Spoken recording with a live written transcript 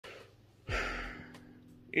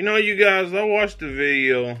You know, you guys, I watched a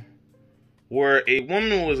video where a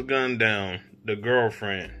woman was gunned down, the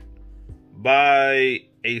girlfriend, by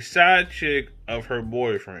a side chick of her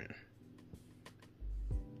boyfriend.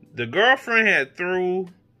 The girlfriend had threw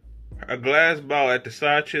a glass bottle at the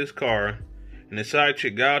side chick's car, and the side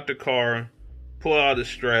chick got out the car, pulled out the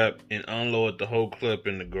strap, and unloaded the whole clip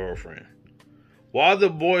in the girlfriend. While the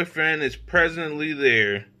boyfriend is presently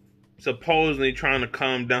there, supposedly trying to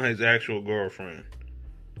calm down his actual girlfriend.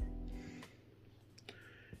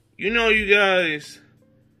 You know, you guys,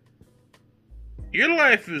 your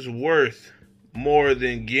life is worth more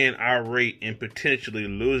than getting irate and potentially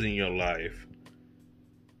losing your life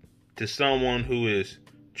to someone who is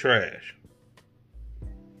trash.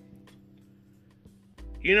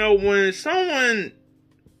 You know, when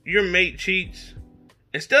your mate cheats,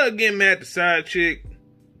 instead of getting mad at the side chick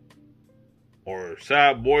or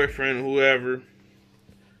side boyfriend, whoever,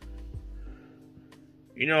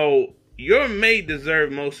 you know, your mate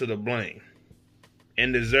deserves most of the blame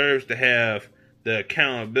and deserves to have the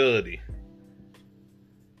accountability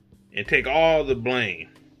and take all the blame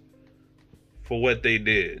for what they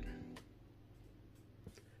did.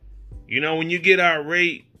 You know, when you get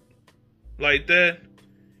irate like that,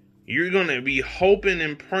 you're going to be hoping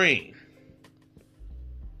and praying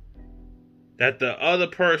that the other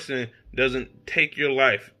person doesn't take your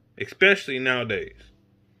life, especially nowadays.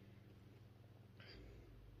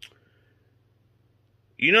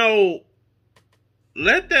 You know,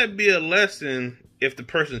 let that be a lesson if the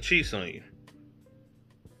person cheats on you.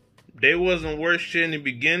 They wasn't worth shit in the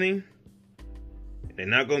beginning. They're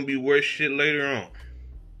not going to be worth shit later on.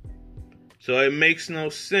 So it makes no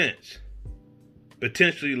sense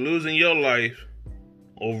potentially losing your life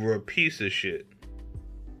over a piece of shit.